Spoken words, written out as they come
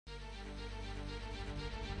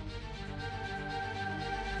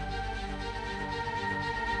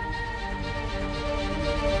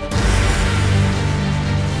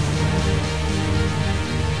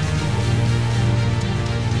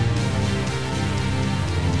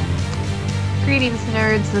Greetings,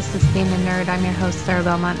 nerds. This is Stand and Nerd. I'm your host, Sarah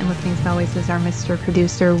Belmont, and with me, as always, is our Mr.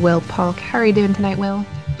 Producer, Will Polk. How are you doing tonight, Will?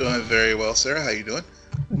 Doing very well, Sarah. How you doing?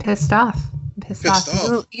 I'm pissed off. Pissed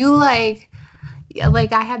off. You like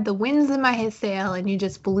I had the winds in my sail, and you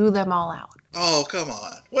just blew them all out. Oh, come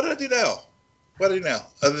on. What did I do now? Other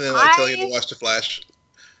than telling you to watch The Flash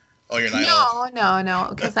on your night off?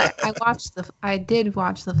 No, because I did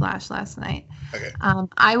watch The Flash last night. Okay.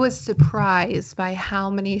 I was surprised by how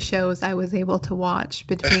many shows I was able to watch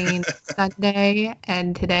between Sunday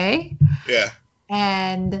and today. Yeah.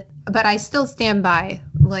 But I still stand by,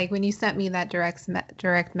 like, when you sent me that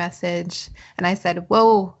direct message, and I said,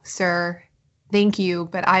 "Whoa, sir, thank you,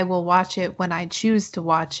 but I will watch it when I choose to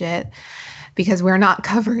watch it, because we're not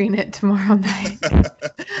covering it tomorrow night."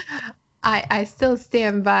 I still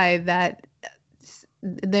stand by that.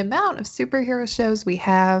 The amount of superhero shows we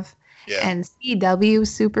have, and CW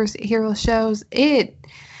superhero shows, it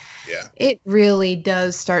really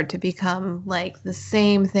does start to become like the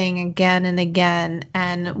same thing again and again.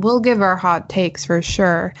 And we'll give our hot takes for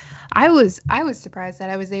sure. I was surprised that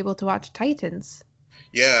I was able to watch Titans.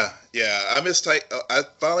 Yeah. I missed I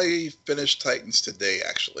finally finished Titans today,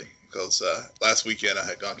 actually, because last weekend I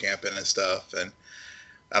had gone camping and stuff, and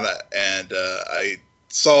I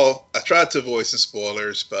tried to avoid some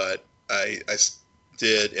spoilers, but I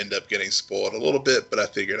did end up getting spoiled a little bit, but I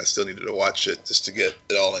figured I still needed to watch it just to get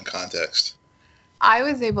it all in context. I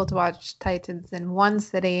was able to watch Titans in one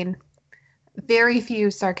sitting, very few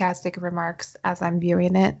sarcastic remarks as I'm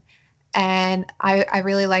viewing it, and I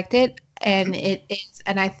really liked it. And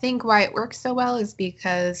and I think why it works so well is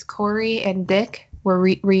because Corey and Dick were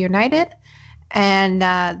reunited, and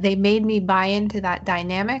they made me buy into that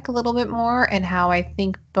dynamic a little bit more, and how I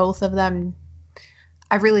think both of them,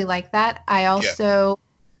 I really like that. I also,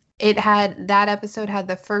 that episode had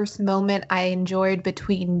the first moment I enjoyed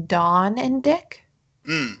between Dawn and Dick.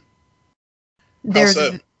 How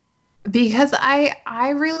so? Because I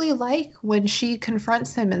really like when she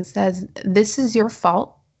confronts him and says, "This is your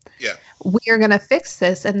fault. Yeah. We are going to fix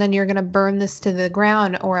this, and then you're going to burn this to the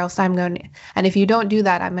ground, or else I'm going to, and if you don't do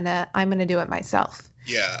that, I'm going to do it myself."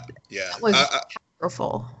 Yeah. That was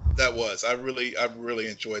powerful. That was. I really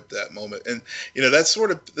enjoyed that moment. And that's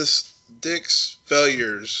sort of this Dick's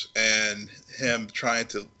failures and him trying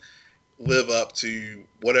to live up to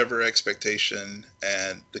whatever expectation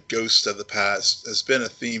and the ghosts of the past has been a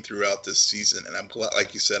theme throughout this season. And I'm glad,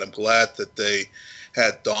 like you said, I'm glad that they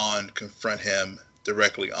had Dawn confront him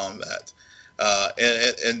directly on that.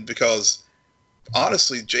 And because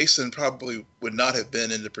honestly, Jason probably would not have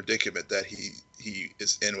been in the predicament that he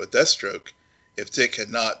is in with Deathstroke if Dick had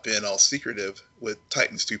not been all secretive with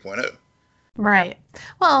Titans 2.0. Right.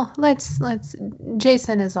 Well,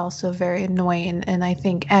 Jason is also very annoying, and I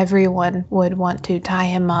think everyone would want to tie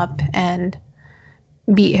him up and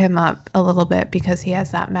beat him up a little bit because he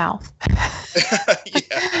has that mouth.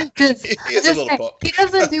 Yeah. He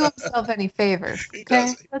doesn't do himself any favors.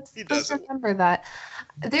 Okay? Let's remember that.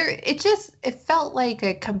 It felt like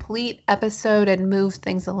a complete episode and moved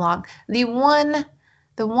things along. The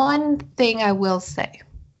one thing I will say,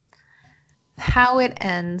 how it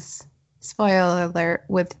ends, spoiler alert,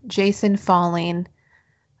 with Jason falling.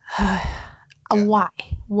 Why?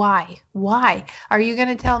 Are you going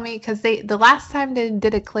to tell me? Because the last time they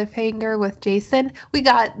did a cliffhanger with Jason, we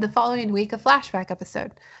got the following week a flashback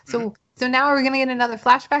episode. So now are we going to get another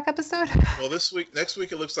flashback episode? Well, next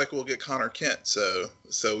week, it looks like we'll get Connor Kent. So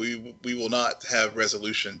we will not have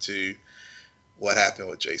resolution to what happened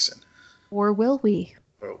with Jason. Or will we?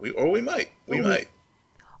 Or we might. We might.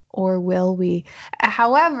 Or will we?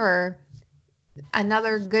 However,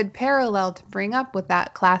 another good parallel to bring up with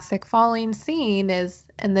that classic falling scene is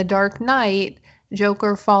in The Dark Knight,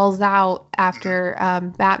 Joker falls out after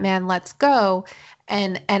Batman lets go,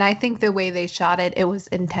 and I think the way they shot it was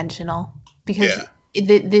intentional, because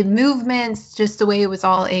the movements, just the way it was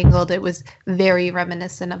all angled, it was very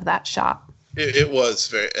reminiscent of that shot. It was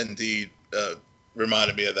very, indeed,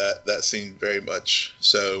 reminded me of that scene very much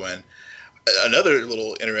so. And another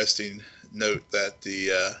little interesting note that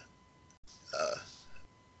the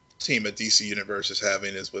team at DC Universe is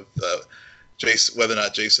having is with Jason, whether or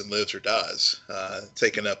not Jason lives or dies.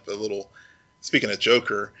 Taking up a little, speaking of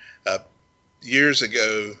Joker, years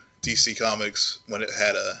ago, DC Comics, when it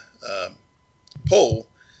had a poll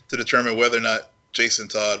to determine whether or not Jason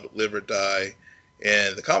Todd would live or die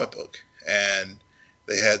in the comic book, and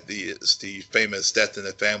they had the famous Death in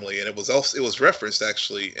the Family, and it was referenced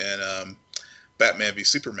actually in Batman v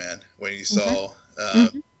Superman, when you saw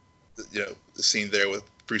the scene there with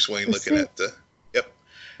Bruce Wayne looking at the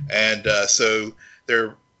and so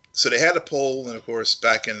they had a poll, and of course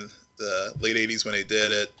back in the late 80s when they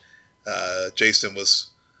did it, Jason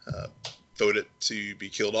was voted to be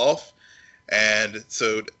killed off. And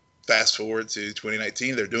so fast forward to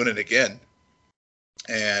 2019, they're doing it again.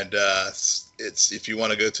 And it's if you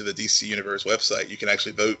want to go to the DC Universe website, you can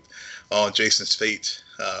actually vote on Jason's fate.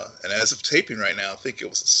 And as of taping right now, I think it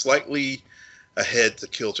was slightly ahead to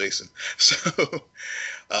kill Jason. So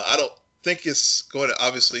I don't think it's going to.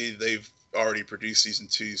 Obviously, they've already produced season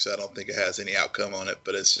 2, so I don't think it has any outcome on it.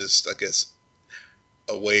 But it's just, I guess,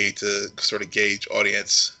 a way to sort of gauge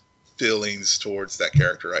audience feelings towards that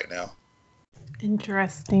character right now.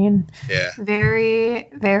 Interesting. Yeah. Very,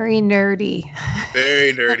 very nerdy.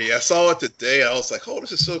 Very nerdy. I saw it today. I was like, "Oh,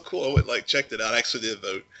 this is so cool!" I went checked it out. I actually did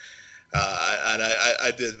vote, and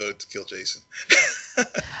I did vote to kill Jason.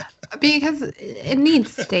 Because it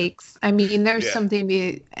needs stakes. I mean, there's something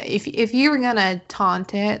if you're gonna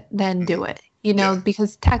taunt it, then do it.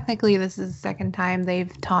 Because technically this is the second time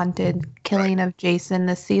they've taunted killing of Jason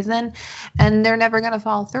this season, and they're never going to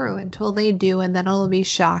fall through until they do, and then it'll be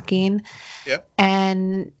shocking. Yep.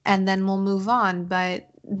 And then we'll move on. But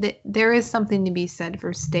there is something to be said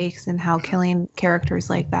for stakes and how killing characters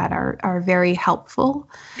like that are very helpful.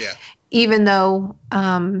 Yeah. Even though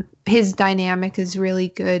his dynamic is really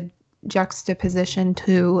good juxtaposition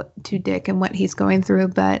to Dick and what he's going through,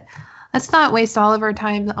 but let's not waste all of our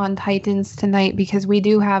time on Titans tonight, because we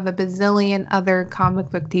do have a bazillion other comic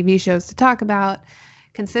book TV shows to talk about.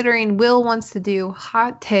 Considering Will wants to do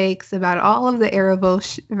hot takes about all of the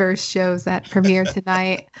Arrowverse shows that premiere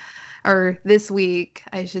tonight, or this week,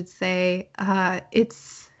 I should say,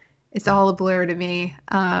 it's all a blur to me.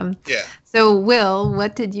 So, Will,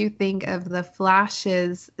 what did you think of the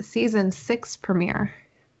Flash's season 6 premiere?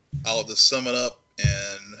 I'll just sum it up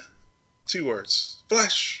in 2 words: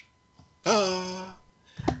 Flash.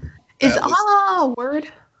 Is a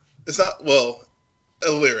word? It's not, well,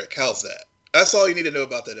 a lyric. How's that? That's all you need to know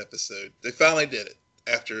about that episode. They finally did it.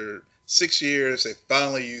 After 6 years, they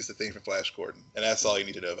finally used the thing for Flash Gordon. And that's all you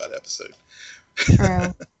need to know about the episode.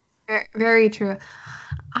 True. Very true.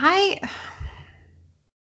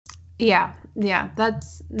 Yeah,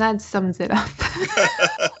 that sums it up.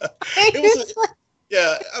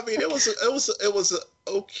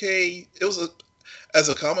 As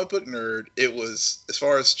a comic book nerd, it was, as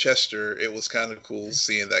far as Chester, it was kind of cool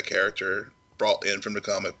seeing that character brought in from the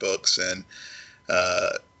comic books, and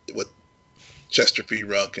with Chester P.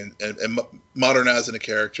 Runk and modernizing the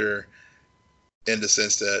character in the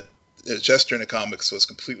sense that Chester in the comics was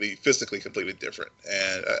physically completely different.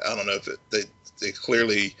 And I don't know if they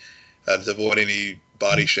clearly, to avoid any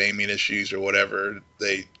body shaming issues or whatever,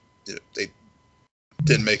 they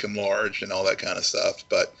didn't make him large and all that kind of stuff.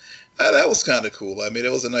 But that was kind of cool. I mean,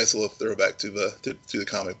 it was a nice little throwback to the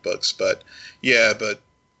comic books. But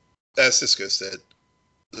as Cisco said,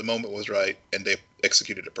 the moment was right, and they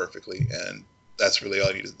executed it perfectly. And that's really all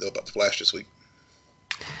you need to know about the Flash this week.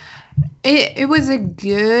 It was a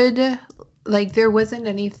good, there wasn't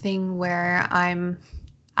anything where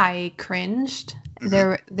I cringed.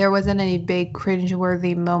 Mm-hmm. There wasn't any big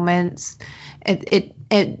cringeworthy moments. It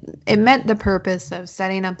met the purpose of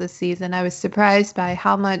setting up the season. I was surprised by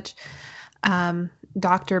how much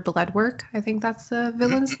Dr. Bloodwork, I think that's the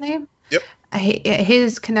villain's name. Yep.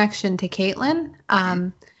 His connection to Caitlin.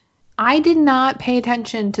 I did not pay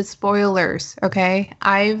attention to spoilers, okay?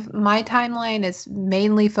 My timeline is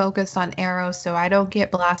mainly focused on Arrow, so I don't get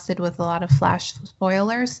blasted with a lot of Flash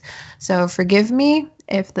spoilers. So forgive me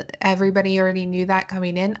if everybody already knew that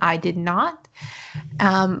coming in. I did not.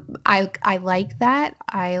 I like that.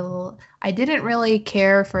 I didn't really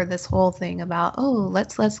care for this whole thing about,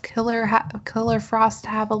 let's Killer Frost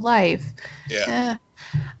have a life. Yeah.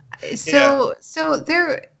 So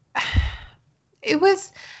there, it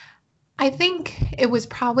was. I think it was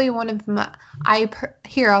probably one of my.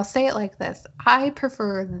 I'll say it like this: I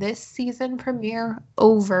prefer this season premiere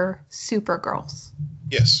over Supergirl's.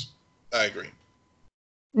 Yes, I agree.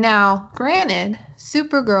 Now, granted,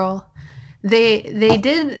 Supergirl,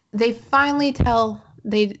 they finally tell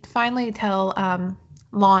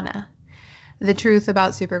Lana the truth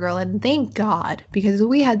about Supergirl, and thank God, because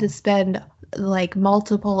we had to spend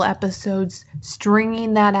multiple episodes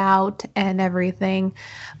stringing that out and everything,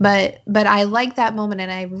 but I liked that moment,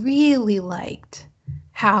 and I really liked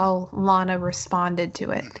how Lana responded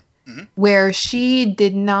to it. Mm-hmm. Where she's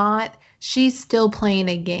still playing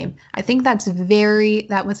a game. I think that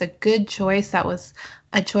was a good choice. That was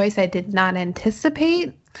a choice I did not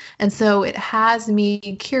anticipate, and so it has me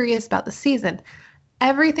curious about the season.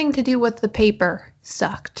 Everything to do with the paper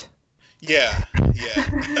sucked. Yeah, yeah.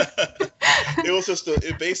 It was just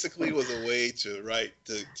it basically was a way to write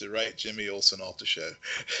Jimmy Olsen off the show.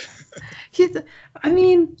 He's, I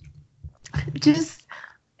mean, just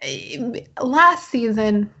last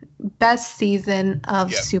season, best season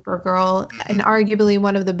of Yep. Supergirl, Mm-hmm. and arguably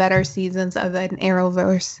one of the better seasons of an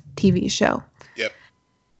Arrowverse TV show. Yep.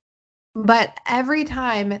 But every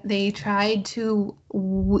time they tried to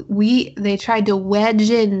wedge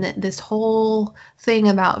in this whole thing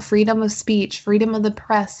about freedom of speech, freedom of the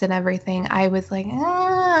press, and everything, I was like,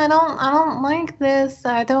 I don't like this.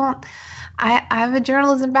 I have a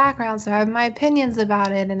journalism background, so I have my opinions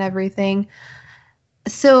about it and everything.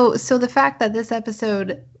 So the fact that this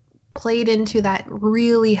episode played into that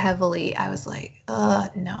really heavily, I was like,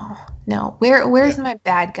 no. Where's my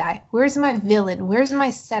bad guy? Where's my villain? Where's my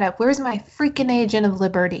setup? Where's my freaking Agent of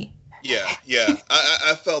Liberty? Yeah.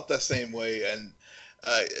 I felt that same way, and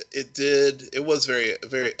it was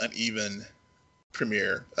very uneven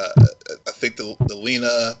premiere. I think the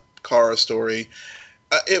Lena Kara story,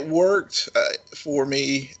 it worked for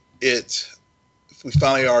me. We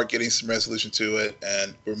finally are getting some resolution to it,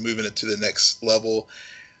 and we're moving it to the next level.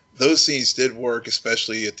 Those scenes did work,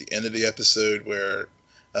 especially at the end of the episode where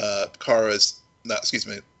Lana's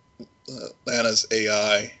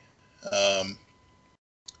AI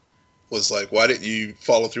was like, "Why didn't you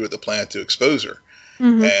follow through with the plan to expose her?"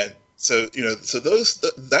 Mm-hmm. And so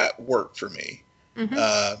that worked for me.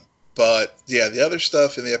 Mm-hmm. But yeah, the other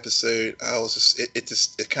stuff in the episode,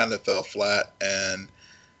 it kind of fell flat, and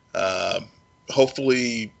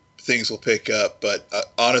hopefully things will pick up. But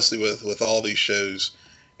honestly, with all these shows,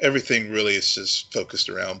 everything really is just focused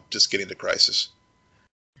around just getting to Crisis.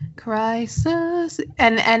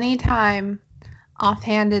 And anytime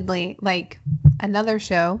offhandedly, like another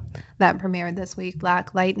show that premiered this week,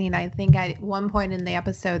 Black Lightning, I think at one point in the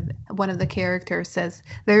episode, one of the characters says,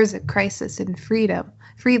 "There's a crisis in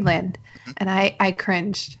Friedland," and I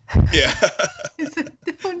cringed. Yeah.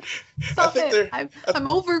 Don't stop it.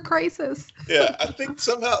 I'm over Crisis. Yeah, I think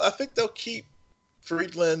they'll keep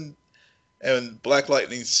Friedland and Black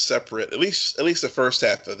Lightning separate, at least the first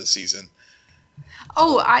half of the season.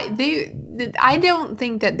 Oh, I don't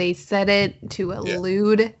think that they said it to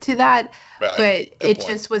allude to that, right. But Good point.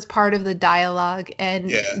 Just was part of the dialogue, and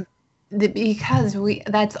because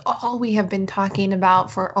that's all we have been talking about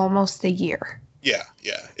for almost a year. Yeah.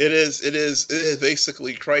 It is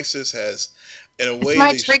basically Crisis has, in a way, it's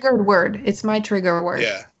my triggered word. It's my trigger word.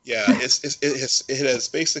 Yeah. It has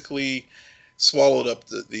basically swallowed up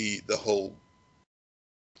the whole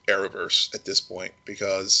Arrowverse at this point,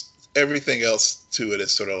 because everything else to it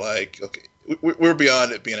is sort of like, okay, we're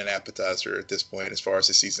beyond it being an appetizer at this point as far as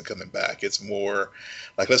the season coming back. It's more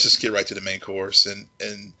like, let's just get right to the main course. And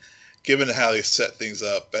given how they set things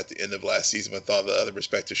up at the end of last season with all the other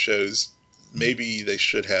respective shows, maybe they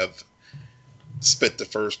should have spent the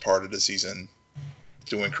first part of the season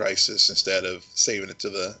doing Crisis instead of saving it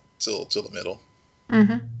till the middle.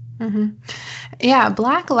 Mm-hmm. Mm-hmm. Yeah,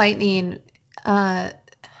 Black Lightning.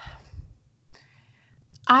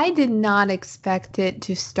 I did not expect it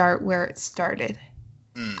to start where it started.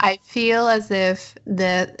 I feel as if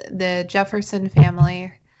the Jefferson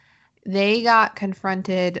family, they got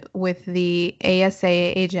confronted with the ASA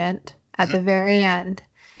agent at the very end.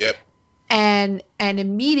 Yep. And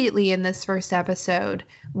immediately in this first episode,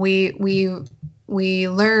 we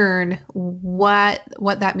learn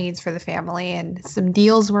what that means for the family, and some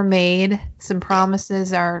deals were made, some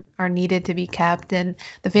promises are needed to be kept, and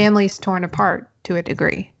the family's torn apart to a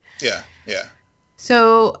degree. Yeah.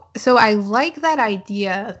 So I like that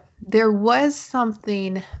idea. There was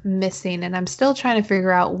something missing, and I'm still trying to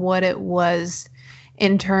figure out what it was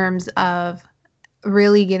in terms of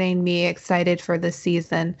really getting me excited for this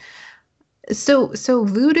season. So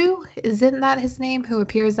Voodoo, isn't that his name, who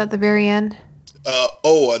appears at the very end?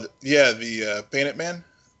 The Painted Man?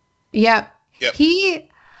 Yep. Yep.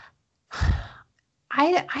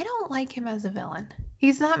 I don't like him as a villain.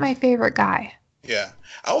 He's not my favorite guy. Yeah.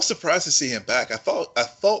 I was surprised to see him back. I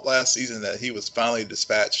thought last season that he was finally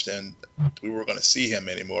dispatched and we were going to see him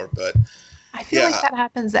anymore, but I feel like that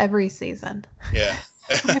happens every season. Yeah.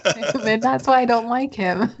 And that's why I don't like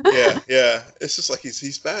him. Yeah. It's just like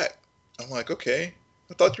he's back. I'm like, okay,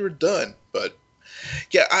 I thought you were done, but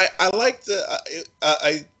yeah, I liked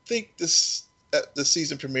I think this the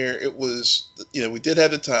season premiere, it was, we did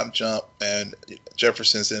have the time jump, and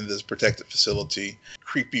Jefferson's in this protected facility.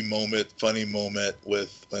 Creepy moment, funny moment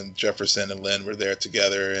with when Jefferson and Lynn were there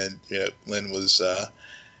together, and Lynn was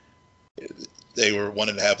they were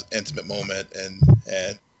wanting to have an intimate moment, and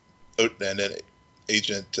then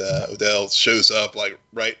Agent Odell shows up like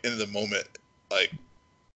right in the moment, like,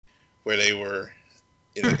 where they were,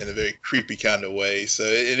 in a very creepy kind of way. So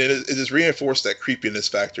it just reinforced that creepiness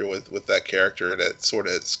factor with that character that sort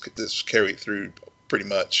of is carried through pretty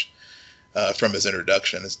much from his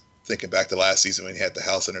introduction. Thinking back to last season when he had the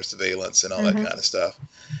house under surveillance and all that kind of stuff.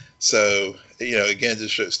 So, again,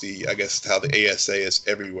 just shows I guess how the ASA is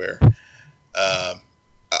everywhere.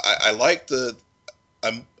 I like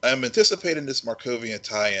I'm anticipating this Markovian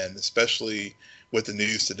tie-in, especially with the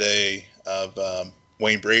news today of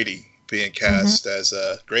Wayne Brady being cast as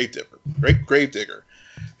a gravedigger,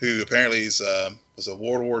 who apparently was a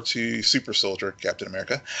World War II super soldier, Captain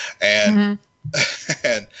America, and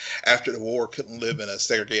and after the war couldn't live in a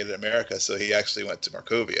segregated America, so he actually went to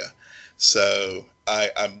Markovia. So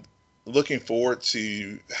I'm looking forward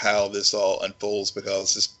to how this all unfolds,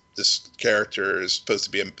 because this character is supposed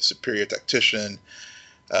to be a superior tactician,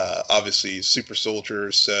 obviously super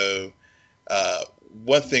soldier. So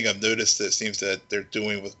one thing I've noticed that seems that they're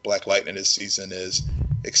doing with Black Lightning this season is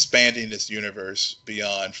expanding this universe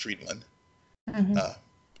beyond Friedland,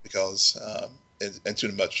 because into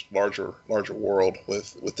a much larger world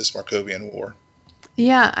with this Markovian War.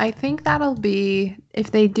 Yeah, I think that'll be, if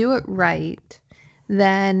they do it right,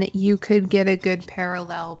 then you could get a good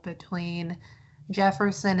parallel between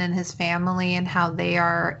Jefferson and his family and how they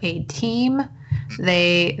are a team.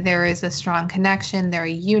 There is a strong connection. They're a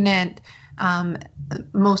unit.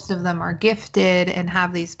 Most of them are gifted and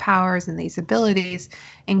have these powers and these abilities,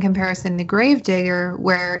 in comparison to Gravedigger,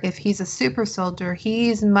 where if he's a super soldier,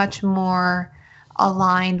 he's much more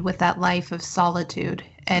aligned with that life of solitude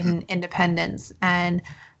and independence, and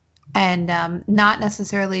not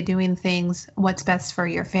necessarily doing things what's best for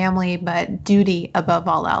your family, but duty above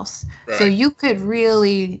all else. Right. So you could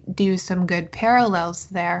really do some good parallels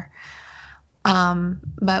there.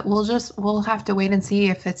 But we'll have to wait and see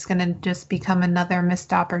if it's going to just become another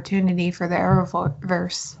missed opportunity for the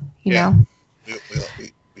Arrowverse, you know?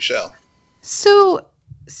 We shall. So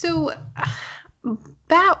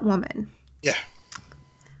Batwoman. Yeah.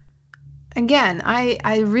 Again, I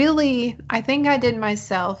think I did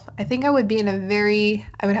myself. I think I would have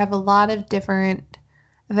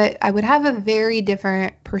a very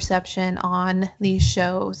different perception on these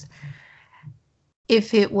shows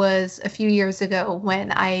if it was a few years ago,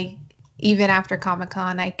 when even after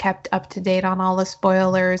Comic-Con, I kept up to date on all the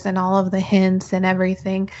spoilers and all of the hints and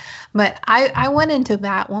everything. But I went into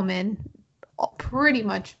Batwoman pretty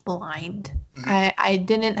much blind. I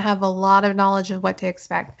didn't have a lot of knowledge of what to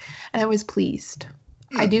expect, and I was pleased.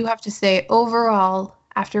 I do have to say, overall,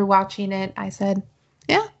 after watching it, I said,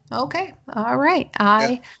 yeah, okay, all right.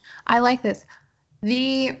 I like this.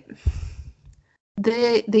 The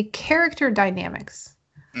character dynamics.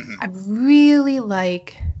 I really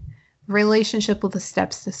like relationship with the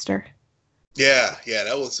stepsister. Yeah,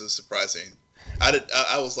 that was surprising.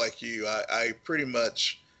 I was like you. I pretty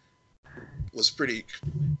much was pretty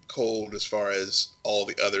cold as far as all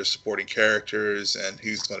the other supporting characters and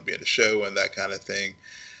who's going to be in the show and that kind of thing.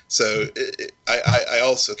 So I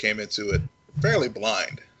also came into it fairly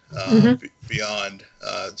blind, beyond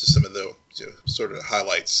just some of the sort of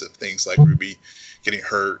highlights of things like Ruby getting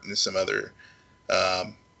hurt and some other,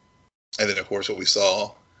 and then of course what we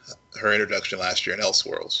saw, her introduction last year in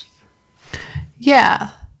Elseworlds. Yeah.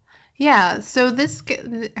 So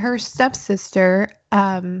her stepsister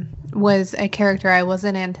was a character I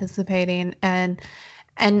wasn't anticipating, and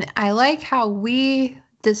I like how we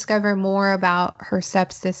discover more about her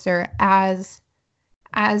stepsister as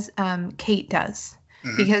Kate does,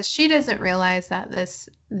 because she doesn't realize that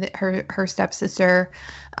her stepsister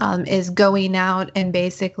is going out and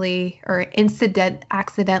basically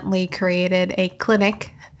accidentally created a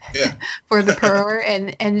clinic for the poor,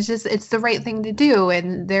 and it's the right thing to do,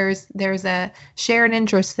 and there's a shared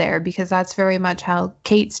interest there, because that's very much how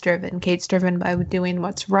Kate's driven by doing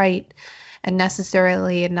what's right and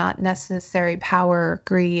not necessary power,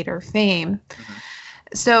 greed, or fame.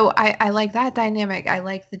 So I like that dynamic. I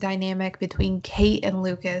like the dynamic between Kate and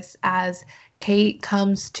Lucas, as Kate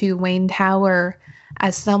comes to Wayne Tower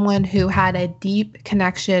as someone who had a deep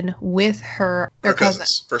connection with her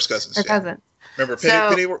cousins. First cousins. Her cousins. Remember,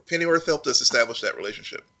 Pennyworth helped us establish that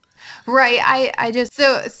relationship. Right. I just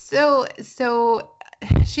so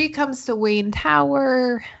she comes to Wayne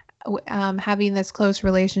Tower, having this close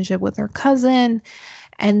relationship with her cousin,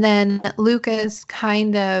 and then Lucas,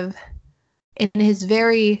 kind of in his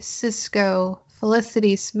very Cisco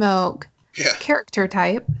Felicity Smoke character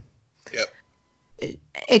type,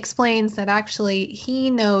 explains that actually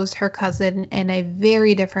he knows her cousin in a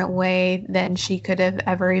very different way than she could have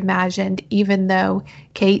ever imagined, even though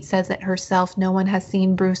Kate says it herself. No one has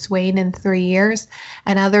seen Bruce Wayne in 3 years,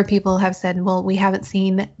 and other people have said, well, we haven't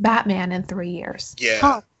seen Batman in 3 years. Yeah.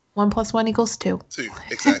 Oh, 1 + 1 = 2. 2,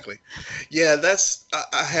 exactly. Yeah, that's,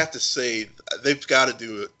 I have to say, they've got to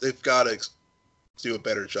do it. They've got to do a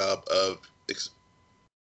better job of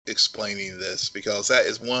explaining this, because that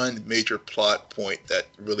is one major plot point that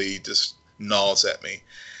really just gnaws at me.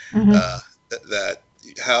 That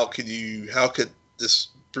how could this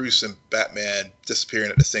Bruce and Batman disappearing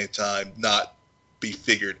at the same time not be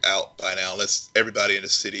figured out by now, unless everybody in the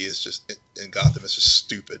city is just in Gotham is just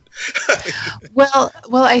stupid. well,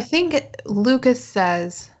 I think Lucas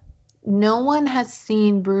says no one has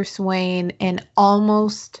seen Bruce Wayne in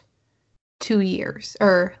almost 2 years,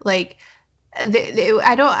 or like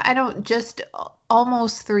I don't just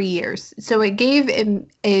almost 3 years. So it gave him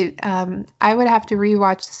I would have to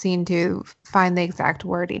rewatch the scene to find the exact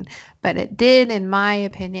wording, but it did, in my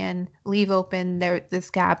opinion, leave open this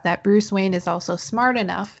gap that Bruce Wayne is also smart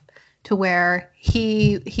enough to where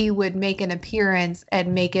he would make an appearance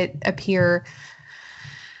and make it appear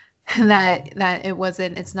that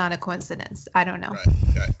it's not a coincidence. I don't know.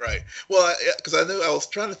 Right. Well, because I know I was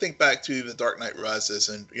trying to think back to The Dark Knight Rises,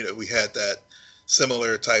 and we had that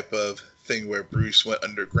similar type of thing where Bruce went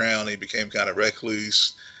underground. He became kind of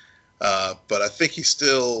recluse, but I think he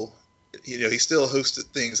still hosted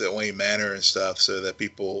things at Wayne Manor and stuff, so that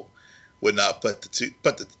people would not put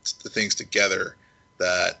the things together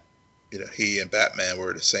that he and Batman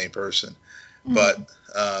were the same person. Mm-hmm.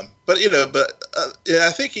 Yeah,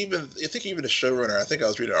 I think even the showrunner, I think I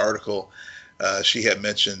was reading an article, she had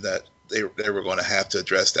mentioned that they were going to have to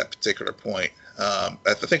address that particular point. I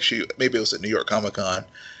think maybe it was at New York Comic Con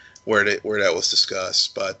where that was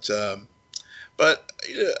discussed. But I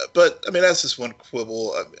mean, that's just one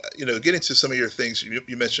quibble. Getting to some of your things,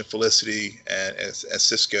 you mentioned Felicity and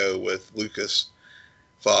Cisco with Lucas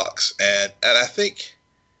Fox, and I think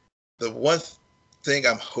the one thing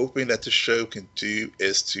I'm hoping that the show can do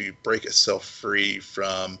is to break itself free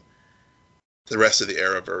from the rest of the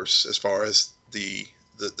Arrowverse as far as the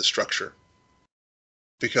structure.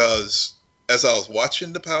 Because as I was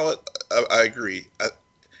watching the pilot, I agree.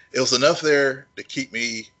 It was enough there to keep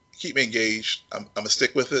me engaged. I'm gonna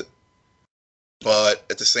stick with it. But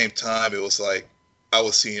at the same time, it was like I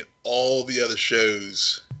was seeing all the other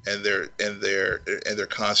shows and their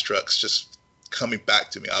constructs just coming back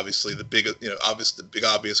to me. Obviously, the big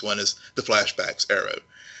obvious one is the flashbacks, Arrow,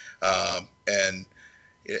 and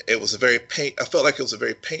it was I felt like it was a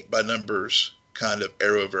very paint by numbers kind of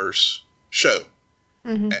Arrowverse show.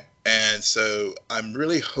 Mm-hmm. And so I'm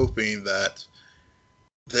really hoping that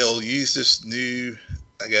they'll use this new,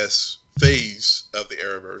 I guess, phase of the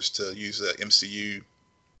Arrowverse, to use the MCU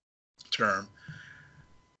term,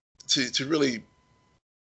 to really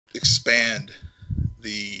expand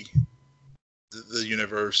the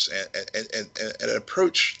universe and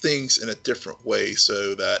approach things in a different way,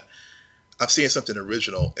 so that I'm seeing something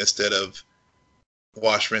original instead of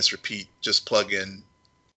wash, rinse, repeat, just plug in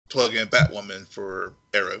Batwoman for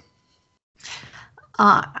Arrow.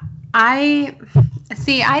 I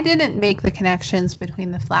didn't make the connections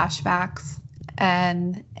between the flashbacks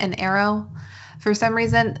and Arrow. For some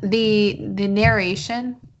reason, the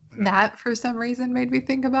narration, that for some reason made me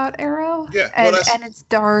think about Arrow. Yeah, and it's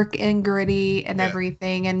dark and gritty and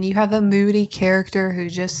everything, and you have a moody character who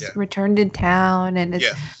just returned to town and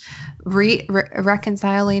is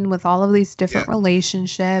reconciling with all of these different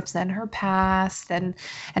relationships and her past, and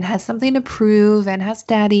has something to prove, and has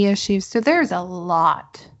daddy issues. So there's a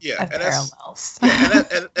lot of parallels.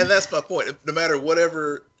 And that's my point. No matter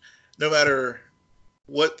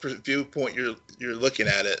what viewpoint you're looking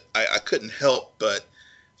at it, I couldn't help but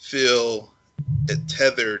feel it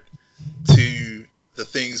tethered to the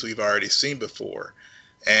things we've already seen before.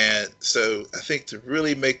 And so I think to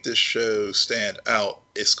really make this show stand out,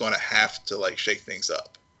 it's going to have to shake things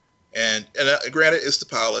up. And granted, it's the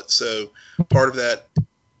pilot, so part of that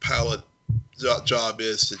pilot job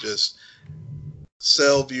is to just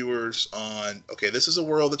sell viewers on, okay, this is a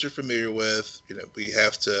world that you're familiar with. We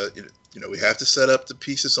have to set up the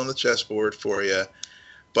pieces on the chessboard for you.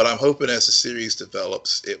 But I'm hoping as the series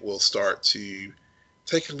develops, it will start to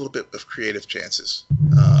take a little bit of creative chances.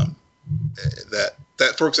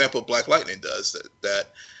 That, for example, Black Lightning does,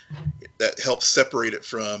 that helps separate it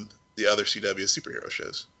from the other CW superhero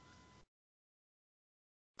shows.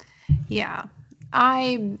 Yeah,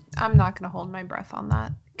 I'm not going to hold my breath on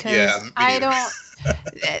that, because I don't.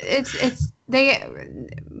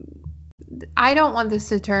 I don't want this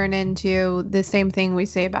to turn into the same thing we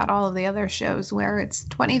say about all of the other shows where it's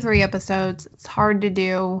 23 episodes. It's hard to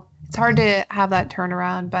do. It's hard to have that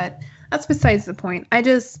turnaround, but that's besides the point.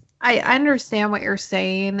 I understand what you're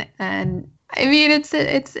saying, and I mean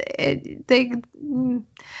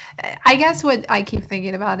I guess what I keep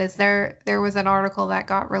thinking about is there was an article that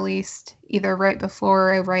got released either right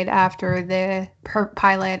before or right after the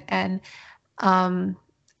pilot, and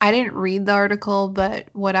I didn't read the article, but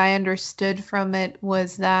what I understood from it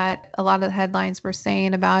was that a lot of the headlines were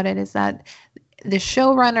saying about it is that the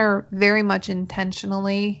showrunner very much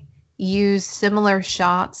intentionally used similar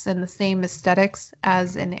shots and the same aesthetics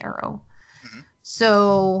as in Arrow. Mm-hmm.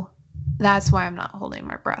 So that's why I'm not holding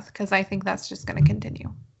my breath, because I think that's just going to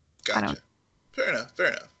continue. Gotcha. Fair enough.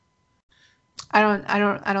 I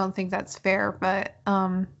don't think that's fair, but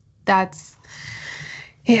that's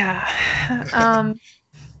yeah.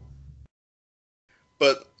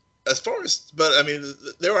 But I mean,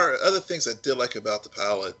 there are other things I did like about the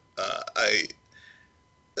pilot.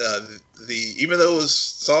 Even though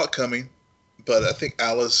saw it coming, but I think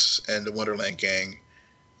Alice and the Wonderland Gang,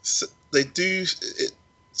 it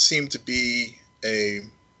seem to be a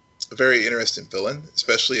very interesting villain,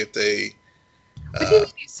 especially if they. What do you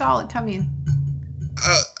mean you saw it coming?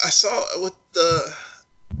 I saw it with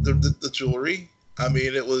the jewelry. I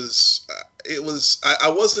mean, it was. I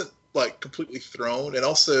wasn't like completely thrown, and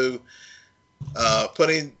also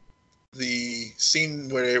putting the scene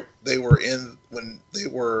where they were in when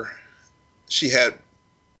she had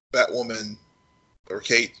Batwoman or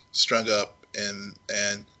Kate strung up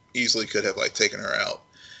and easily could have like taken her out,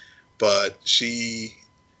 but she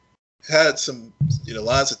had some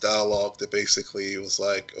lines of dialogue that basically was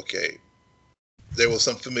like, okay, there was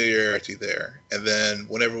some familiarity there, and then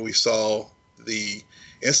whenever we saw the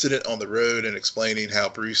incident on the road and explaining how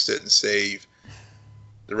Bruce didn't save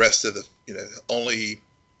the rest of the,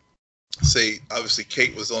 obviously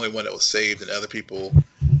Kate was the only one that was saved and other people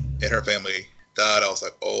in her family died. I was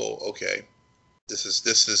like, oh, okay, this is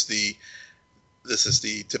the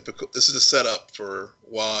setup for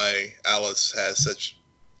why Alice has such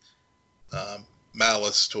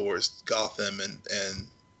malice towards Gotham and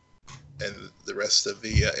the rest of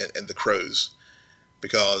the and the Crows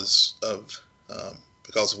because of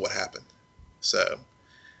what happened. So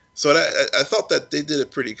I thought that they did a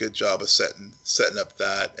pretty good job of setting up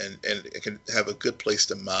that, and it can have a good place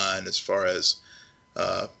to mine as far as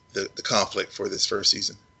the conflict for this first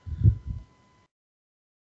season.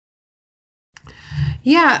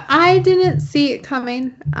 Yeah, I didn't see it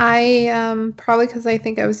coming. I probably because I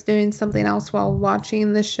think I was doing something else while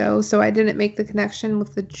watching the show, so I didn't make the connection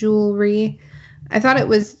with the jewelry. I thought it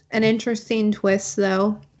was an interesting twist,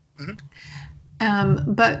 though.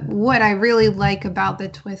 Mm-hmm. But what I really like about the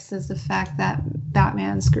twist is the fact that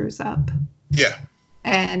Batman screws up. Yeah.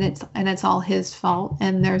 And it's all his fault,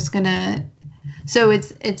 and there's gonna. So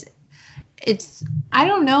it's. I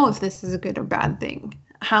don't know if this is a good or bad thing.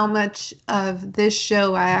 How much of this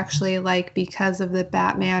show I actually like because of the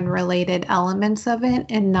Batman related elements of it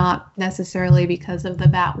and not necessarily because of the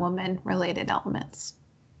Batwoman related elements.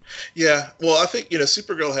 Yeah, well, I think,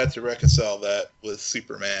 Supergirl had to reconcile that with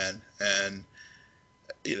Superman, and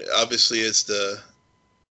obviously I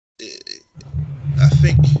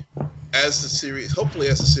think hopefully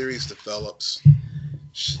as the series develops,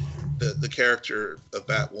 the character of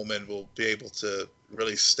Batwoman will be able to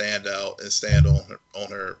really stand out and stand on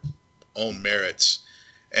her own merits,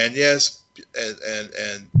 and yes,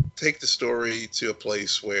 and take the story to a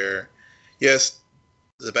place where, yes,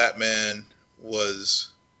 the Batman was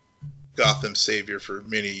Gotham's savior for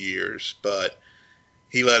many years, but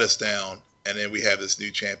he let us down, and then we have this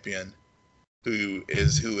new champion who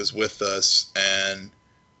is with us and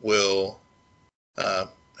will. I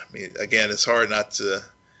mean, again, it's hard not to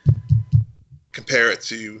compare it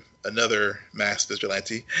to another mass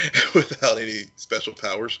vigilante without any special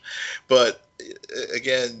powers, but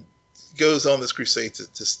again, goes on this crusade to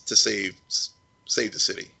save the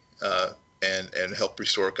city and help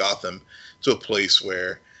restore Gotham to a place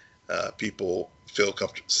where people feel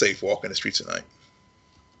safe walking the streets at night.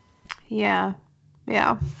 Yeah.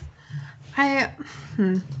 I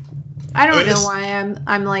don't know why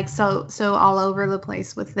I'm like so all over the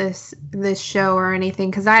place with this show or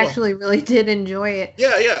anything, because I actually really did enjoy it.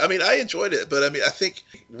 Yeah. I mean, I enjoyed it, but I mean, I think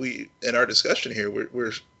we in our discussion here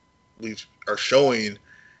we are showing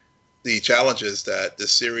the challenges that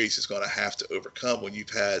this series is going to have to overcome when you've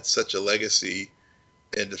had such a legacy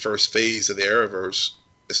in the first phase of the Arrowverse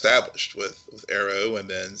established with Arrow and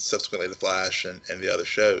then subsequently the Flash and the other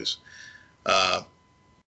shows. And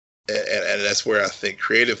that's where I think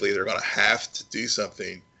creatively they're going to have to do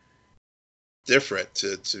something different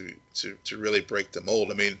to really break the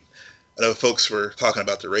mold. I mean, I know folks were talking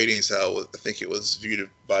about the ratings, how I think it was viewed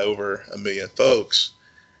by over 1 million folks,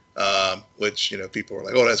 which, people were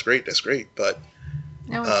like, oh, that's great. But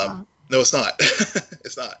No, it's not. no, it's not.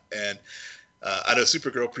 It's not. And I know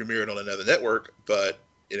Supergirl premiered on another network, but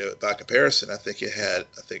by comparison, I think it had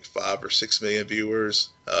 5 or 6 million viewers.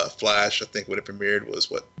 Flash, I think when it premiered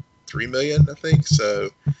was 3 million, I think. So,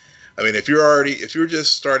 I mean, if you're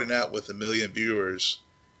just starting out with 1 million viewers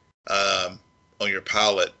on your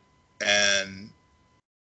pilot, and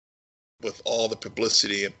with all the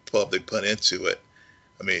publicity and pub they put into it,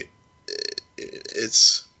 I mean,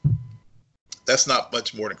 that's not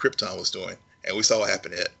much more than Krypton was doing, and we saw what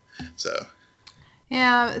happened to it. So.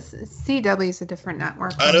 Yeah, CW is a different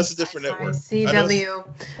network. I know it's a different network. CW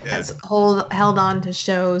has held on to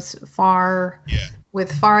shows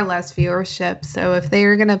with far less viewership. So if they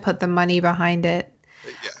were going to put the money behind it,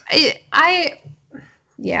 I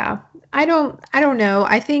don't know.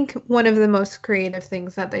 I think one of the most creative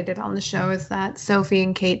things that they did on the show is that Sophie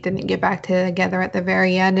and Kate didn't get back together at the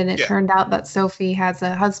very end, and it turned out that Sophie has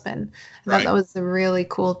a husband. I thought that was a really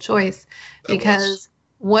cool choice, because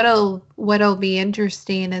what'll be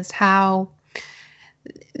interesting is how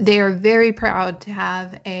they are very proud to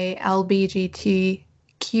have a LGBTQ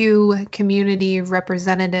community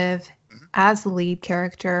representative as the lead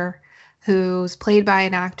character, who's played by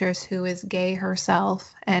an actress who is gay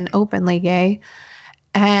herself and openly gay.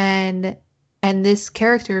 And this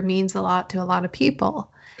character means a lot to a lot of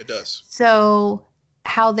people. It does. So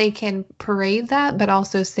how they can parade that, but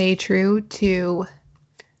also stay true to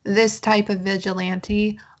this type of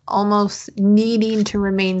vigilante almost needing to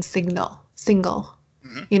remain single, because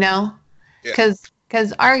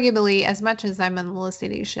arguably, as much as I'm a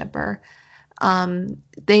Felicity shipper,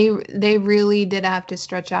 they really did have to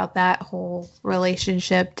stretch out that whole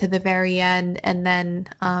relationship to the very end. And then,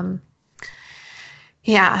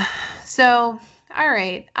 so, all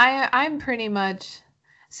right. I'm pretty much,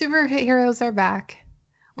 superheroes are back.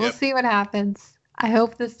 We'll see what happens. I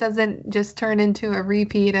hope this doesn't just turn into a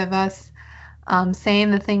repeat of us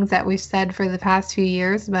saying the things that we've said for the past few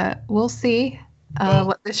years, but we'll see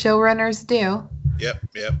what the showrunners do. Yep.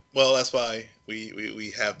 Well, that's why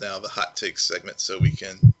we have now the hot takes segment, so we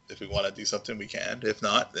can, if we want to do something, we can. If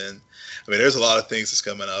not, then, I mean, there's a lot of things that's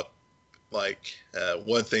coming up. Like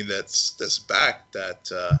one thing that's back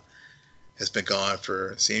that has been gone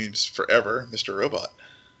for seems forever, Mr. Robot.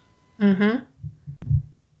 Mm-hmm.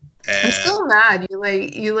 And I'm still mad. You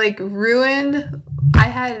ruined.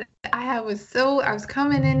 I was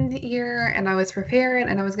coming in here and I was preparing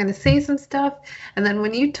and I was gonna say some stuff, and then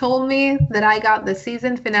when you told me that I got the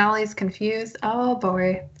season finales confused, oh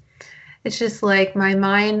boy, it's just like my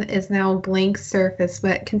mind is now blank surface.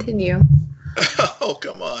 But continue. Oh,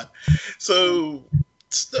 come on. So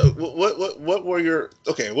what were your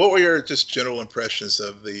just general impressions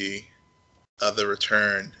of the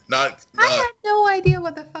return? I had no idea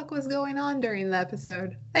what the fuck was going on during the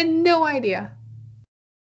episode. I had no idea.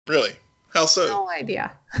 Really? How so? No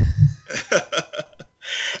idea.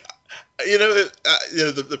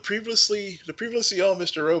 The previously on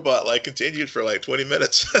Mr. Robot continued for 20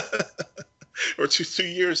 minutes, or 2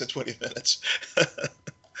 years and 20 minutes.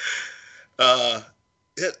 I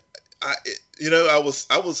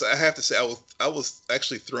have to say I was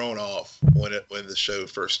actually thrown off when the show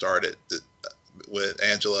first started, with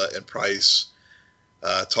Angela and Price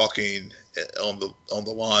talking on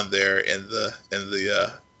the lawn there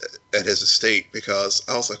at his estate, because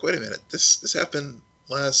I was like, wait a minute, this happened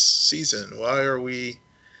last season. Why are we?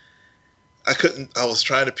 I was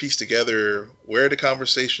trying to piece together where the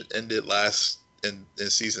conversation ended last in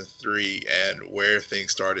season 3 and where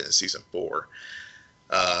things started in season 4.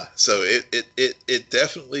 So it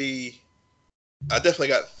definitely, I definitely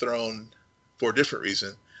got thrown for a different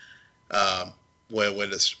reason when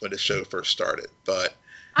the show first started. But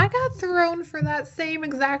I got thrown for that same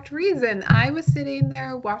exact reason. I was sitting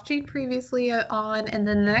there watching previously on, and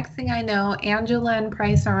then the next thing I know, Angela and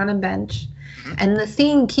Price are on a bench, and the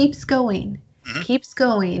scene keeps going,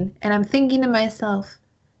 and I'm thinking to myself,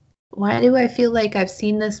 why do I feel like I've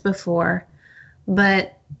seen this before,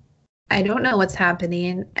 but I don't know what's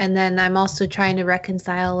happening? And then I'm also trying to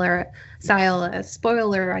reconcile a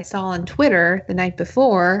spoiler I saw on Twitter the night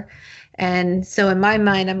before. And so in my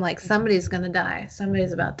mind, I'm like, somebody's going to die.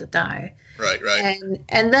 Somebody's about to die. Right.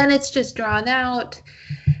 And then it's just drawn out.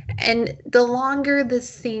 And the longer this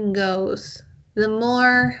scene goes, the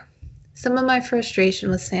more some of my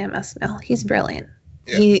frustration with Sam Esmail. He's brilliant.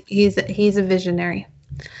 Yeah. He's a visionary.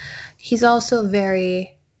 He's also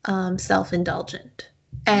very self-indulgent.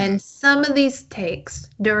 And some of these takes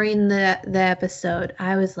during the episode,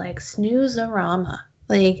 I was like, snooze-a-rama.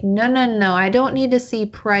 Like, no, no, no. I don't need to see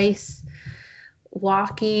Price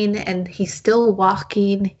walking and he's still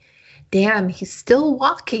walking. Damn, he's still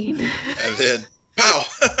walking. And then, pow!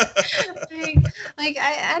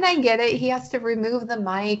 I get it. He has to remove the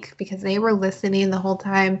mic because they were listening the whole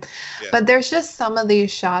time. Yeah. But there's just some of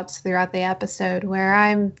these shots throughout the episode where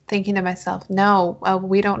I'm thinking to myself, no,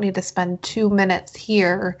 we don't need to spend 2 minutes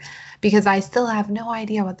here because I still have no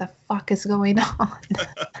idea what the fuck is going on.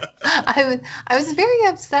 I was very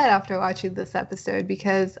upset after watching this episode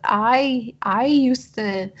because I used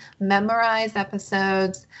to memorize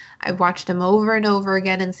episodes. I watched them over and over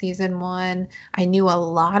again in season 1. I knew a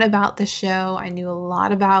lot about the show. I knew a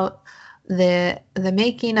lot about the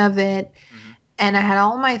making of it, and I had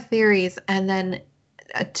all my theories. And then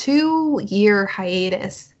a 2-year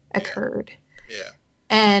hiatus occurred. Yeah.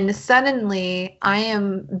 And suddenly I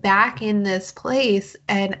am back in this place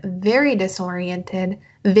and very disoriented,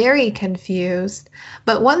 very confused.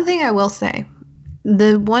 But one thing I will say,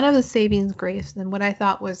 one of the saving grace and what I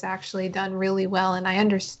thought was actually done really well and I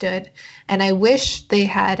understood, and I wish they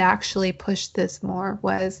had actually pushed this more,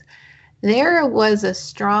 was there was a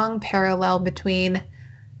strong parallel between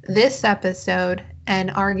this episode and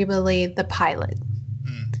arguably the pilot.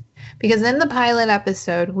 Because in the pilot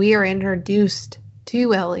episode, we are introduced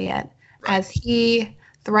to Elliot as he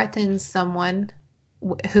threatens someone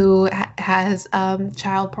who has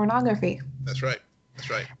child pornography. That's right. That's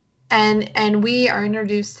right. And we are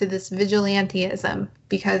introduced to this vigilantism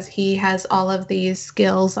because he has all of these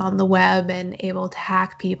skills on the web and able to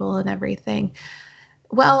hack people and everything.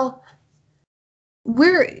 Well,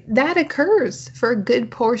 that occurs for a good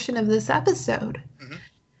portion of this episode.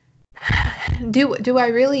 Do I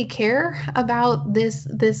really care about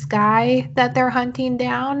this guy that they're hunting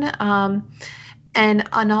down? And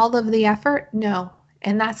on all of the effort? No.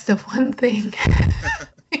 And that's the one thing.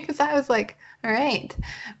 Because I was like, all right,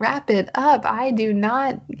 wrap it up. I do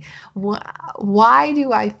not. Why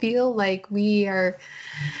do I feel like we're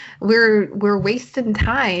wasting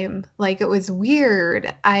time? Like, it was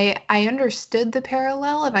weird. I understood the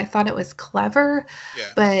parallel and I thought it was clever,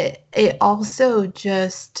 but it also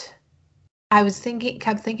just. I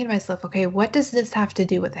kept thinking to myself, okay, what does this have to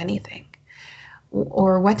do with anything?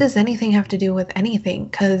 Or what does anything have to do with anything?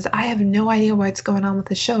 Because I have no idea what's going on with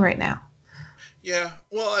the show right now. Yeah,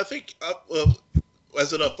 well, I think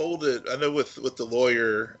as it unfolded, I know with the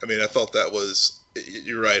lawyer, I mean, I thought that was,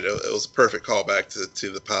 you're right, it was a perfect callback to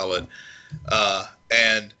the pilot.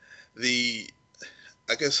 And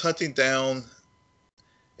I guess hunting down,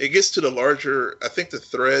 it gets to the larger, I think the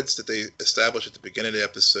threads that they established at the beginning of the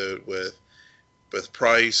episode with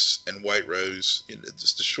Price and White Rose,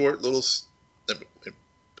 just a short little. I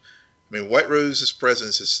mean, White Rose's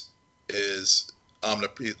presence is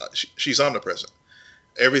omnipresent. She's omnipresent.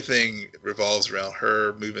 Everything revolves around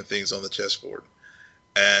her moving things on the chessboard.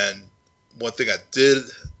 And one thing I did,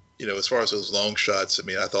 as far as those long shots, I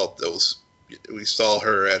mean, I thought we saw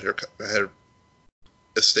her at her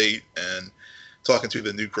estate and talking to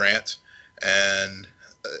the new Grant, and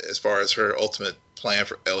as far as her ultimate plan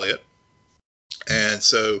for Elliot. And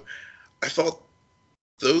so I thought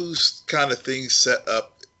those kind of things set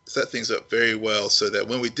things up very well, so that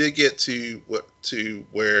when we did get to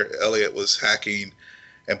where Elliot was hacking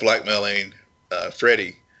and blackmailing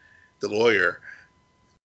Freddie, the lawyer,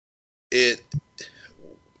 it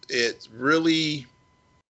really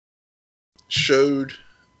showed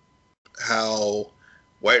how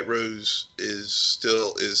White Rose is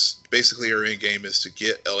basically her end game is to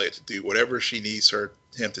get Elliot to do whatever she needs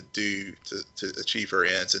him to do to achieve her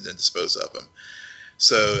ends and then dispose of him.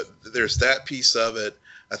 So there's that piece of it.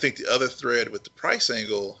 I think the other thread with the Price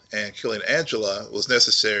angle and killing Angela was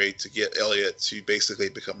necessary to get Elliot to basically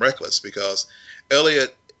become reckless, because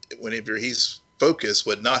Elliot, whenever he's focused,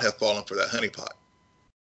 would not have fallen for that honeypot.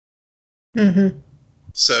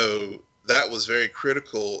 So that was very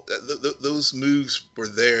critical. Those moves were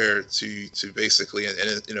there to basically, and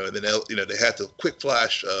then they had the quick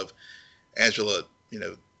flash of Angela,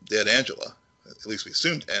 dead Angela. At least we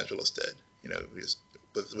assumed Angela's dead.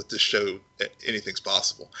 Because with this show, anything's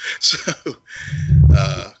possible. So,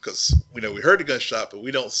 because we heard the gunshot, but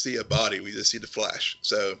we don't see a body. We just see the flash.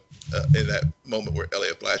 So, in that moment where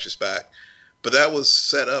Elliot flashes back, but that was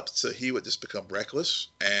set up so he would just become reckless,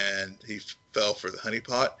 and he fell for the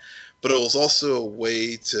honeypot. But it was also a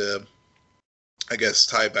way to, I guess,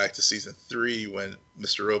 tie back to season 3 when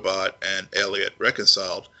Mr. Robot and Elliot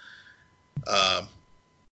reconciled.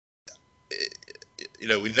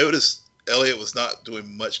 We noticed Elliot was not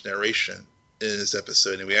doing much narration in this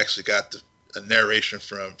episode, and we actually got a narration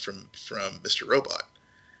from Mr. Robot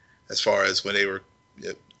as far as when they were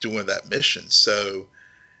doing that mission. So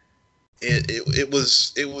I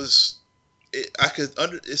could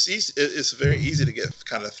it's easy. It's very easy to get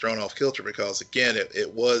kind of thrown off kilter because again,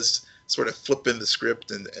 it was sort of flipping the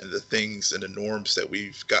script and the things and the norms that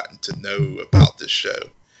we've gotten to know about this show.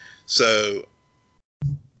 So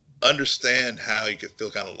understand how you could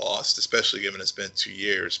feel kind of lost, especially given it's been 2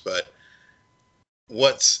 years. But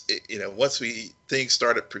once things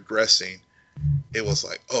started progressing, it was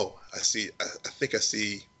like, oh, I see. I think I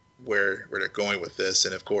see where they're going with this.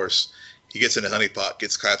 And of course, he gets in the honeypot,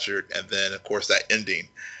 gets captured, and then of course that ending.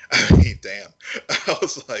 I mean, damn! I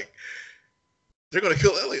was like, they're gonna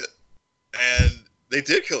kill Elliot, and they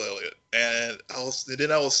did kill Elliot. And I was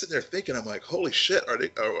sitting there thinking, I'm like, holy shit!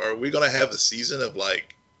 Are we gonna have a season of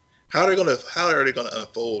like, how are they gonna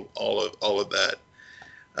unfold all of that?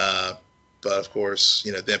 But of course,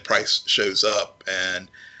 then Price shows up, and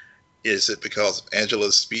is it because of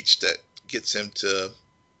Angela's speech that gets him to,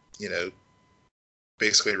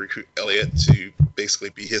 basically recruit Elliot to basically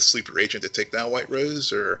be his sleeper agent to take down White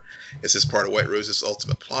Rose, or is this part of White Rose's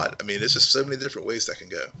ultimate plot? I mean, there's just so many different ways that can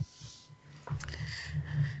go.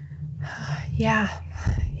 Yeah.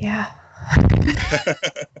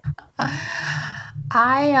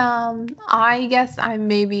 I guess I'm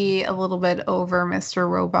maybe a little bit over Mr.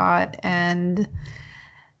 Robot, and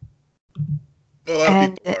a lot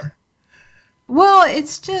of people are. Well,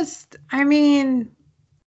 it's just, I mean,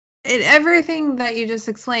 everything that you just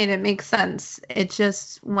explained, it makes sense. It's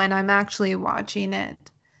just when I'm actually watching it,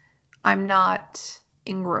 I'm not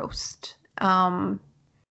engrossed.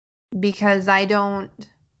 Because I don't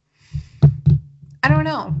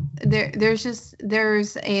know.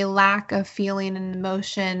 There's a lack of feeling and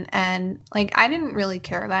emotion, and like I didn't really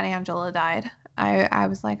care that Angela died. I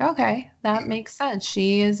was like, okay, that makes sense.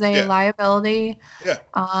 She is a liability. Yeah.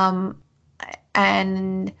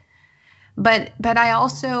 But I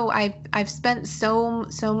also I've spent so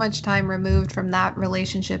much time removed from that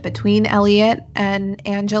relationship between Elliot and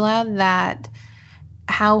Angela that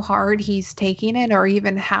how hard he's taking it, or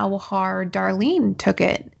even how hard Darlene took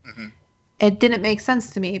it, it didn't make sense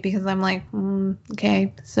to me, because I'm like,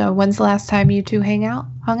 okay, so when's the last time you two hung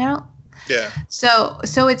out? Yeah. So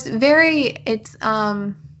it's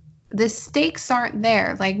the stakes aren't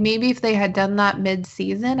there. Like maybe if they had done that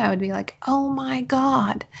mid-season, I would be like, oh my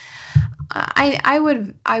God. I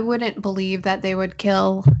wouldn't believe that they would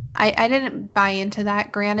kill. I didn't buy into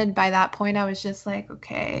that. Granted, by that point, I was just like,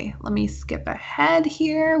 okay, let me skip ahead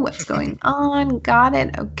here. What's going on? Got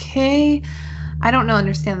it. Okay. I don't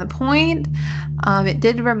understand the point. It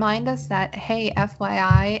did remind us that, hey,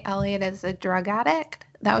 FYI, Elliot is a drug addict.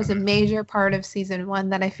 That was a major part of season 1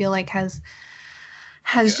 that I feel like has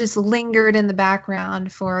just lingered in the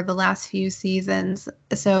background for the last few seasons.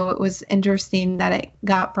 So it was interesting that it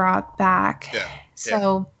got brought back. Yeah.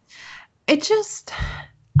 So it just,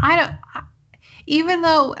 even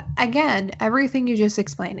though, again, everything you just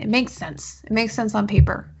explained, it makes sense. It makes sense on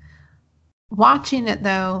paper. Watching it,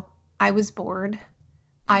 though, I was bored.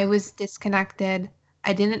 I was disconnected.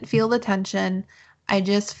 I didn't feel the tension. I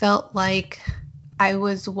just felt like I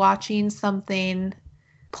was watching something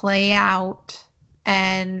play out,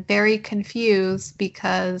 and very confused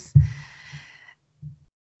because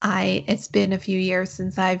it's been a few years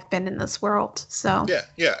since I've been in this world. So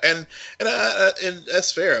yeah, and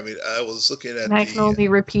that's fair. I mean, I was looking at. And I can only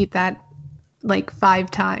repeat that like 5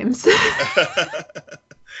 times.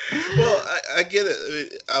 Well, I get it. I mean,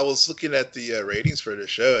 I was looking at the ratings for the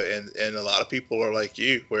show, and a lot of people are like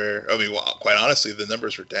you, where, I mean, well, quite honestly, the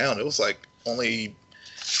numbers were down. It was like only,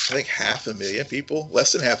 I think,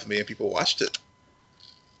 less than 500,000 people watched it.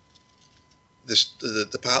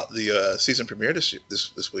 The season premiere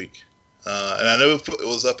this week, and I know it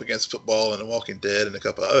was up against football and The Walking Dead and a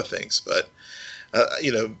couple of other things, but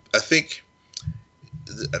I think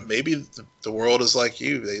maybe the world is like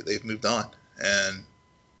you. They've moved on, and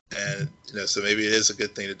so maybe it is a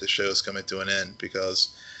good thing that the show is coming to an end,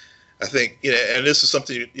 because I think, and this is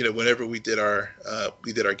something, whenever we did our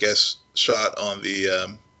guest shot on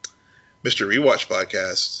the Mr. Rewatch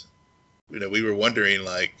podcast, we were wondering,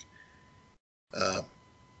 like,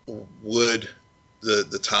 would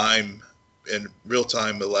the time and real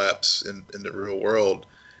time elapse in the real world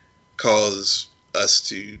cause us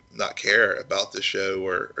to not care about the show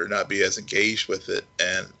or not be as engaged with it?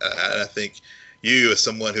 And I think you, as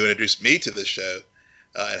someone who introduced me to the show,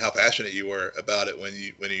 and how passionate you were about it when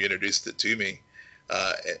you introduced it to me,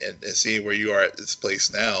 and seeing where you are at this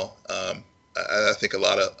place now, I think a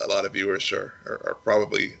lot of viewers are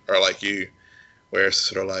probably like you, where it's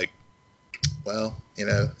sort of like, well,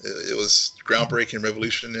 it was groundbreaking,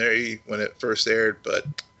 revolutionary when it first aired, but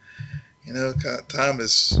time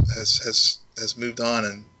has moved on,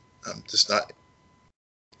 and I'm just not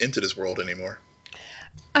into this world anymore.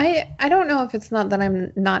 I don't know if it's not that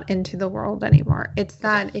I'm not into the world anymore. It's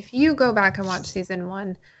that if you go back and watch season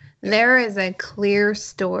 1, there is a clear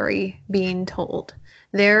story being told.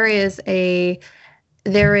 There is a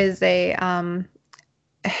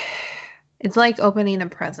it's like opening a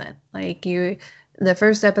present. Like the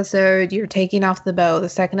first episode, you're taking off the bow. The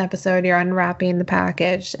second episode, you're unwrapping the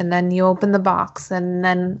package, and then you open the box, and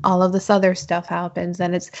then all of this other stuff happens,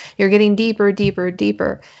 and you're getting deeper, deeper,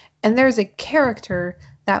 deeper. And there's a character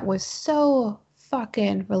that was so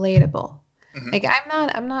fucking relatable. Mm-hmm. Like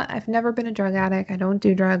I've never been a drug addict. I don't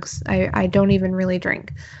do drugs. I don't even really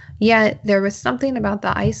drink. Yet there was something about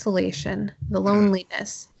the isolation, the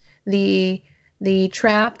loneliness, the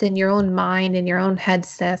trapped in your own mind and your own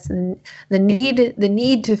headsets, and the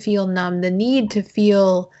need to feel numb, the need to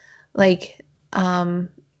feel like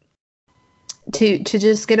to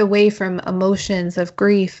just get away from emotions of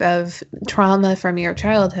grief, of trauma from your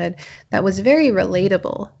childhood, that was very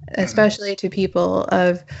relatable, especially to people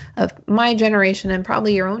of my generation and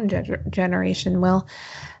probably your own generation, Will,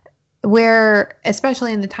 where,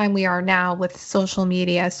 especially in the time we are now with social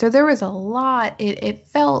media. So there was a lot, it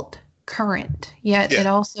felt current, yet it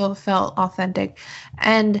also felt authentic.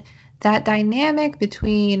 And that dynamic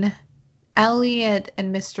between Elliot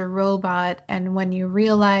and Mr. Robot, and when you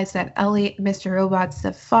realize that Mr. Robot's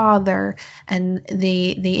the father, and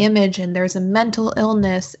the image, and there's a mental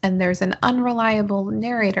illness, and there's an unreliable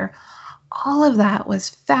narrator, all of that was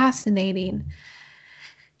fascinating.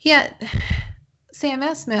 Yet Sam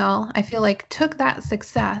Esmail, I feel like, took that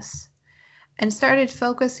success and started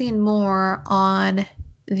focusing more on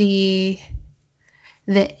the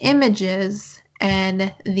images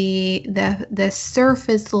and the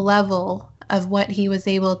surface level of what he was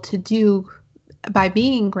able to do by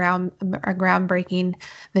being a groundbreaking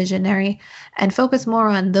visionary, and focus more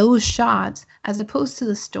on those shots as opposed to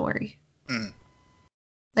the story.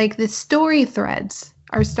 Like, the story threads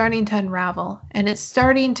are starting to unravel, and it's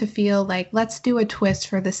starting to feel like, let's do a twist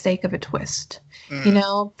for the sake of a twist.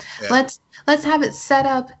 Let's have it set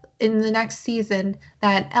up in the next season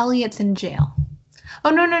that Elliot's in jail. Oh,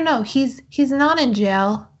 no, he's not in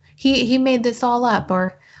jail. He made this all up,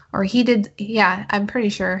 or he did. Yeah, I'm pretty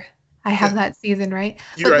sure I have that season right.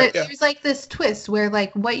 You're right. There's like this twist where,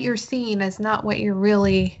 like, what you're seeing is not what you're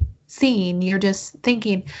really seeing. You're just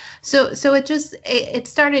thinking. So it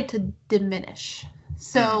started to diminish.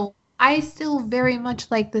 So I still very much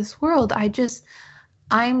like this world. I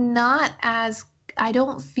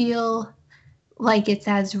don't feel like it's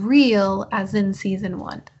as real as in season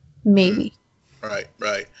 1, maybe.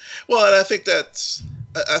 Right. Well, and I think that's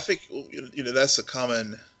a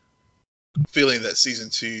common feeling that season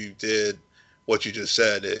 2 did what you just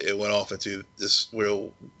said. It went off into this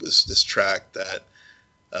track that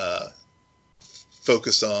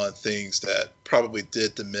focused on things that probably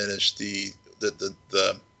did diminish the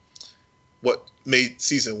what made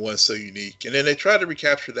season 1 so unique. And then they tried to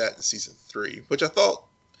recapture that in season 3, which I thought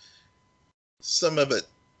some of it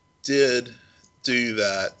did do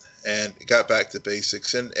that and got back to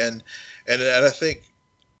basics. And I think,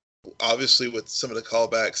 obviously, with some of the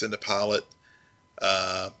callbacks in the pilot,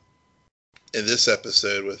 in this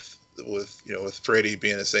episode with Freddy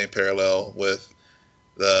being the same parallel with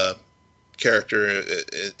the character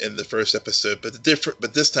in the first episode, but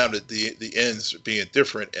this time the ends being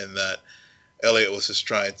different, in that Elliot was just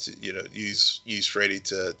trying to use Freddy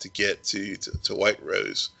to get to White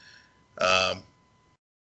Rose,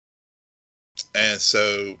 and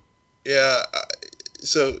so I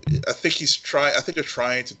think they're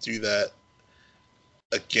trying to do that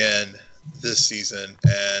again this season.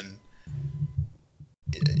 And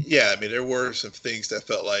I mean, there were some things that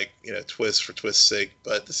felt like twists for twist's sake,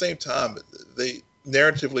 but at the same time, they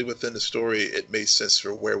narratively within the story, it made sense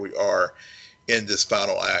for where we are in this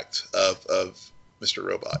final act of Mr.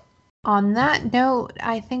 Robot. On that note,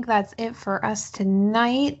 I think that's it for us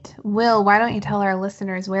tonight. Will, why don't you tell our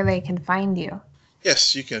listeners where they can find you?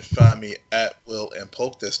 Yes, you can find me at Will M.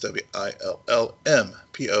 Polk. That's WILLMPOLK.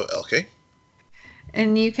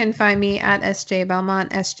 And you can find me at SJ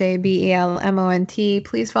Belmont, SJBELMONT.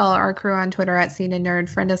 Please follow our crew on Twitter at Scene and Nerd.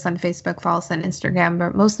 Friend us on Facebook, follow us on Instagram.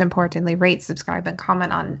 But most importantly, rate, subscribe, and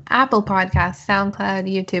comment on Apple Podcasts, SoundCloud,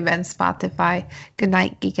 YouTube, and Spotify. Good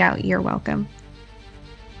night, Geek Out. You're welcome.